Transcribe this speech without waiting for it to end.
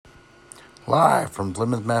Live from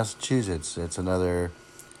Plymouth, Massachusetts. It's another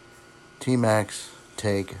TMAC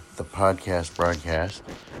Take the Podcast broadcast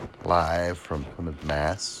live from Plymouth,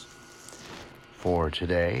 Mass. For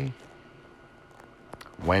today,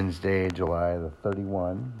 Wednesday, July the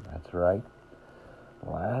 31. That's right.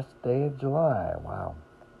 Last day of July. Wow.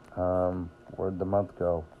 Where'd the month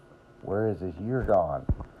go? Where is this year gone?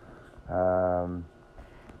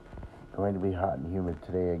 Going to be hot and humid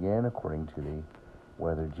today again, according to the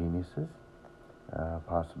weather geniuses.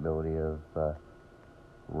 Possibility of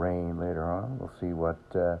rain later on. We'll see what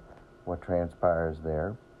transpires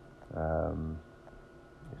there.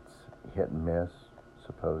 It's hit and miss,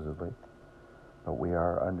 supposedly. But we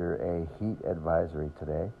are under a heat advisory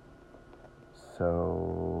today.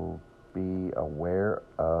 So be aware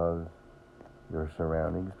of your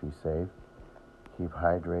surroundings. Be safe. Keep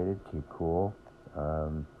hydrated. Keep cool.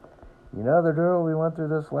 You know the drill. We went through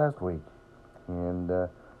this last week. And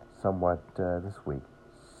somewhat this week.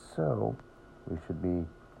 So we should be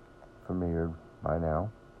familiar by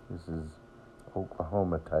now. This is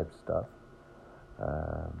Oklahoma type stuff.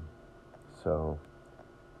 So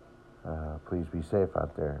please be safe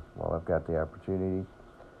out there. While I've got the opportunity,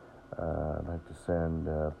 I'd like to send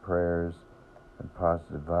prayers and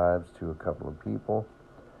positive vibes to a couple of people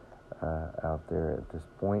out there at this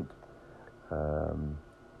point.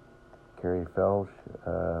 Carrie Felsh,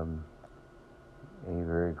 a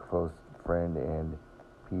very close friend and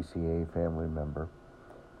PCA family member,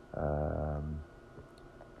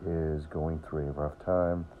 is going through a rough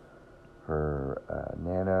time. Her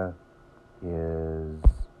Nana is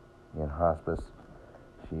in hospice.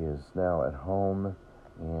 She is now at home,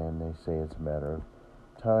 and they say it's a matter of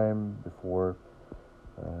time before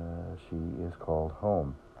she is called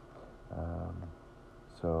home.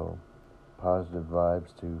 So positive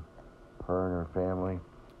vibes to her and her family,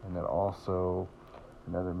 and then also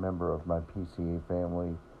another member of my PCA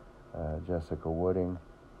family, Jessica Wooding,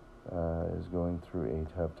 is going through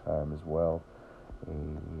a tough time as well.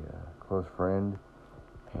 A close friend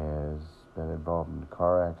has been involved in a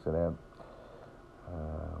car accident.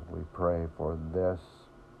 We pray for this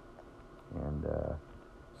and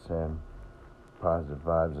send positive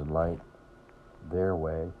vibes and light their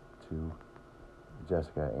way to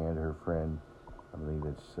Jessica and her friend. I believe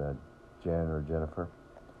it's Jen or Jennifer.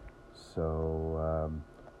 So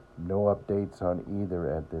no updates on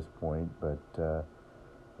either at this point, but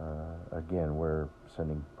again, we're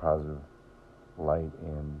sending positive light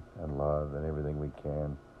and love and everything we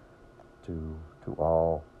can to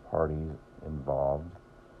all parties involved,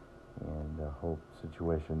 and hope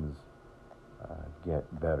situations get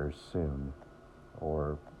better soon,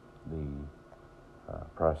 or the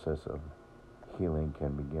process of healing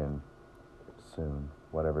can begin soon,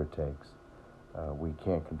 whatever it takes. We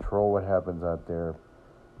can't control what happens out there.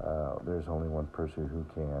 There's only one person who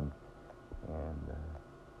can, and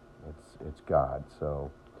it's God.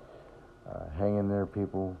 So hang in there,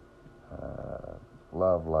 people.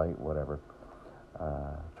 Love, light, whatever.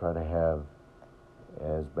 Try to have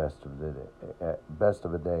as best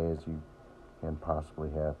of a day as you can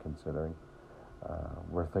possibly have, considering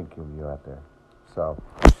we're thinking of you out there. So,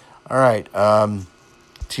 all right.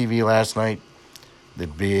 TV last night. The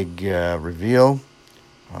big reveal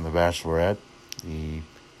on The Bachelorette, the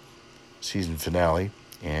season finale,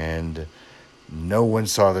 and no one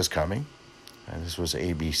saw this coming. This was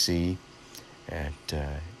ABC at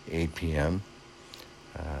 8 p.m.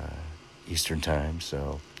 Eastern Time,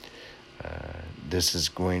 so this is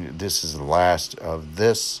the last of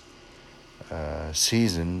this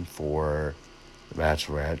season for The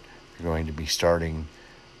Bachelorette. We're going to be starting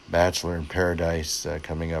Bachelor in Paradise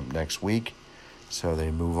coming up next week. So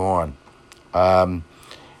they move on.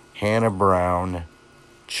 Hannah Brown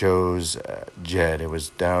chose Jed. It was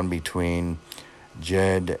down between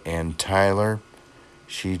Jed and Tyler.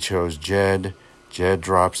 She chose Jed. Jed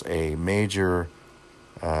drops a major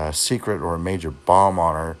secret or a major bomb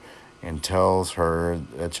on her and tells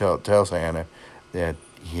Hannah that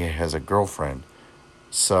he has a girlfriend.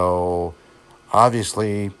 So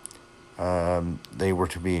obviously they were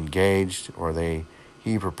to be engaged, or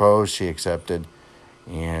he proposed, she accepted.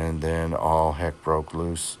 And then all heck broke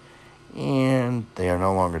loose, and they are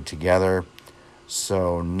no longer together.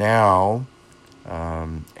 So now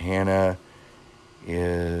Hannah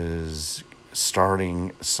is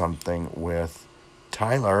starting something with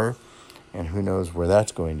Tyler, and who knows where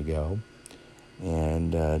that's going to go.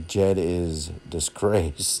 And Jed is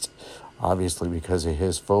disgraced, obviously, because of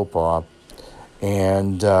his faux pas,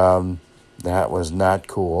 and that was not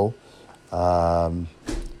cool.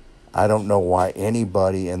 I don't know why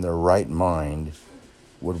anybody in their right mind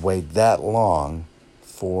would wait that long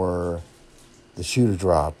for the shoe to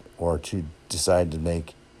drop or to decide to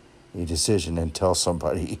make a decision and tell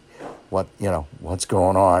somebody what's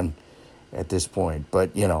going on at this point.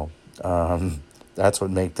 But that's what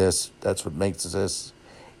makes this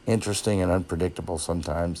interesting and unpredictable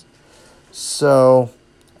sometimes. So,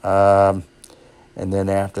 and then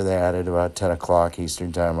after that, at about 10 o'clock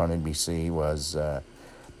Eastern time on NBC was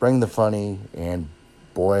Bring the Funny, and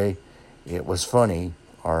boy, it was funny.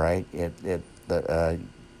 All right, it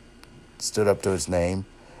stood up to its name.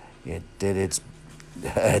 It did its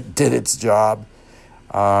job.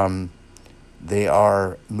 They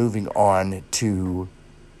are moving on to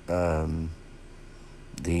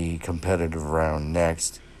the competitive round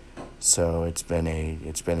next. So it's been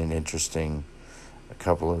an interesting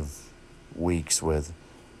couple of weeks with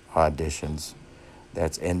auditions.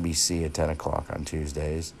 That's NBC at 10 o'clock on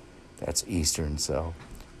Tuesdays. That's Eastern. So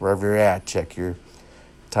wherever you're at, check your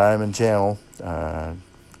time and channel.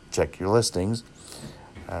 Check your listings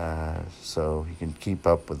so you can keep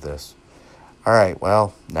up with this. All right,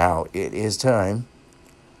 well, now it is time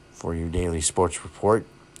for your daily sports report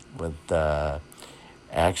with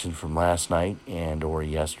action from last night and or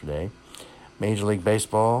yesterday. Major League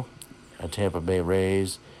Baseball, Tampa Bay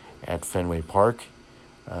Rays at Fenway Park.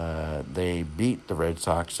 They beat the Red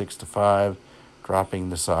Sox 6-5, dropping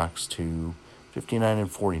the Sox to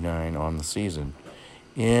 59-49 on the season.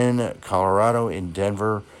 In Colorado, in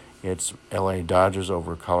Denver, it's LA Dodgers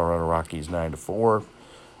over Colorado Rockies 9-4.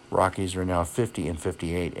 Rockies are now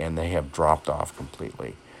 50-58, and they have dropped off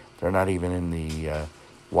completely. They're not even in the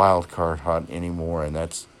wild card hunt anymore, and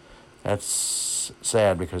that's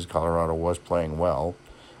sad because Colorado was playing well.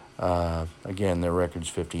 Again, their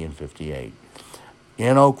record's 50-58.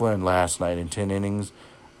 In Oakland last night, in 10 innings,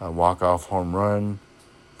 a walk-off home run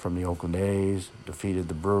from the Oakland A's defeated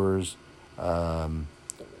the Brewers 3-2.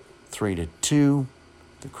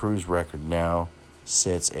 The Crews record now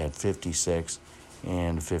sits at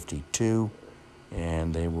 56-52,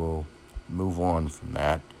 and they will move on from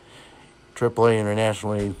that. AAA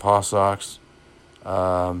International League, Paw Sox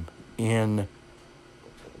in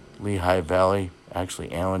Lehigh Valley,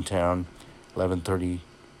 actually Allentown,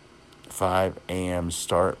 11:35 a.m.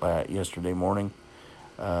 start yesterday morning.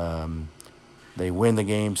 They win the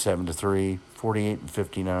game 7-3,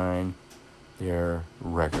 48-59, their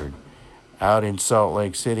record. Out in Salt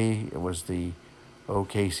Lake City, it was the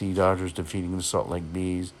OKC Dodgers defeating the Salt Lake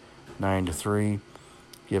Bees 9-3,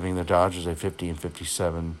 giving the Dodgers a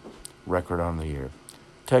 50-57 record on the year.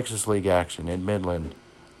 Texas League action in Midland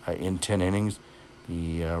in 10 innings.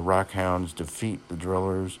 The Rockhounds defeat the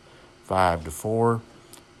Drillers 5-4.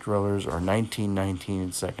 Drillers are 19-19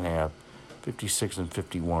 in second half,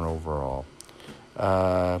 56-51 overall.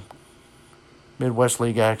 Midwest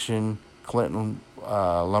League action, Clinton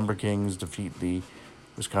Lumber Kings defeat the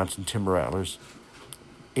Wisconsin Timber Rattlers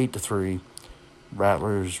 8-3.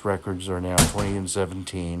 Rattlers' records are now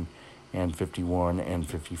 20-17 and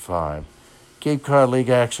 51-55. Cape Cod League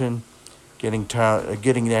action, getting down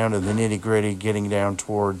to the nitty-gritty, getting down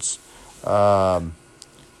towards the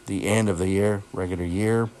end of the year, regular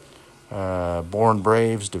year. Bourne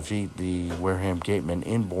Braves defeat the Wareham Gatemen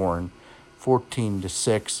in Bourne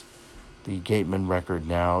 14-6. The Gatemen record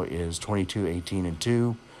now is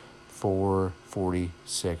 22-18-2 for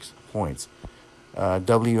 46 points.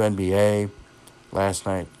 WNBA, last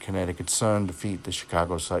night, Connecticut Sun defeat the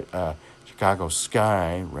Chicago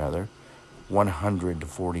Sky,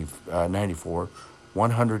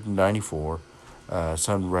 194.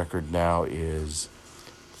 Sun record now is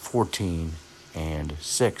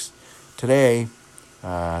 14-6. Today,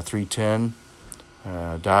 3:10,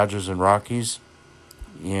 Dodgers and Rockies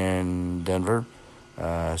in Denver.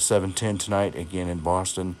 7:10 tonight, again in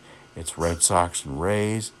Boston, it's Red Sox and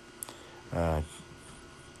Rays.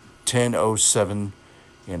 10:07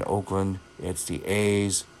 in Oakland, it's the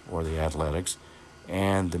A's or the Athletics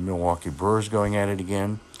and the Milwaukee Brewers going at it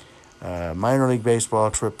again. Minor League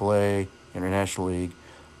Baseball, AAA, International League,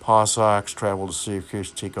 Paw Sox travel to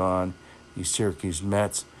Syracuse to take on the Syracuse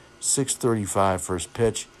Mets. 6:35 first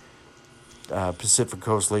pitch. Pacific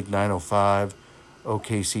Coast League, 9:05.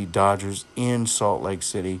 OKC Dodgers in Salt Lake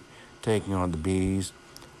City taking on the Bees.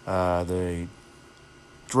 The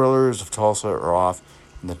Drillers of Tulsa are off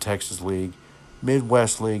in the Texas League.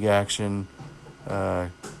 Midwest League action,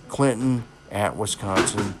 Clinton at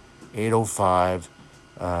Wisconsin, 8:05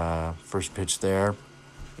 first pitch there.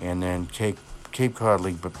 And then Cape Cod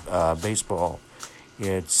League baseball,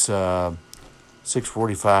 it's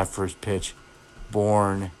 6:45 first pitch,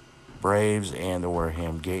 Bourne Braves and the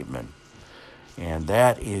Wareham Gatemen. And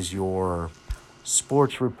that is your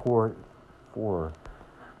sports report for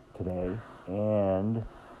today. And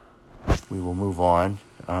we will move on.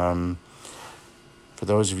 For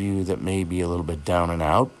those of you that may be a little bit down and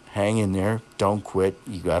out, hang in there. Don't quit.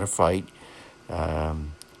 You got to fight.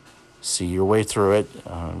 See your way through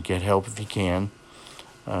it. Get help if you can.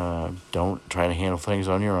 Don't try to handle things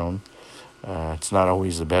on your own. It's not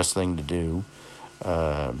always the best thing to do.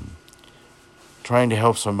 Trying to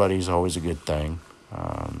help somebody is always a good thing.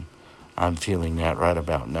 I'm feeling that right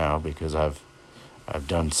about now because I've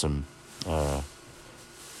done some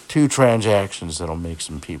 2 transactions that'll make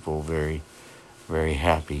some people very, very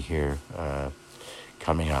happy here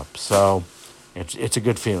coming up. So it's a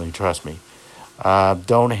good feeling, trust me.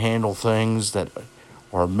 Don't handle things that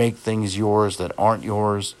or make things yours that aren't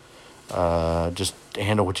yours. Just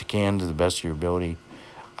handle what you can to the best of your ability.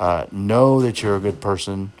 Know that you're a good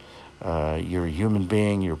person. You're a human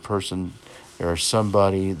being. You're a person. There are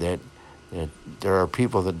somebody that there are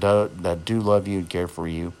people that do love you and care for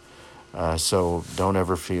you. So don't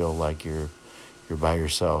ever feel like you're by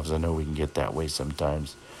yourselves. I know we can get that way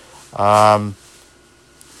sometimes.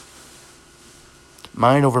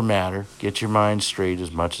 Mind over matter. Get your mind straight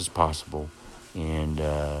as much as possible, and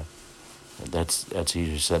that's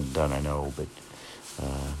easier said than done. I know, but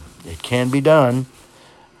it can be done.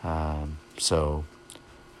 So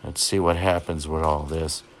let's see what happens with all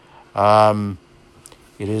this.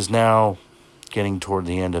 It is now getting toward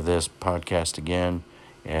the end of this podcast again,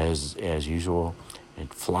 as usual.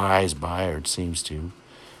 It flies by, or it seems to.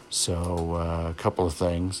 So a couple of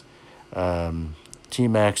things.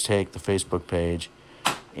 TMAC's Take, the Facebook page,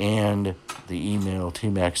 and the email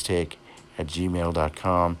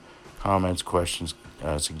tmaxtake@gmail.com. Comments, questions,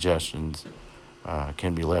 suggestions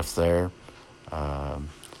can be left there. I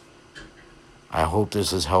hope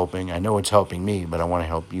this is helping. I know it's helping me, but I want to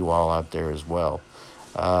help you all out there as well.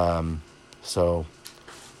 So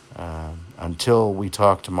until we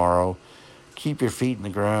talk tomorrow, keep your feet in the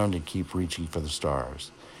ground and keep reaching for the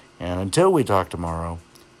stars. And until we talk tomorrow,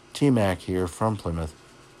 TMAC here from Plymouth.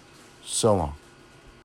 So long.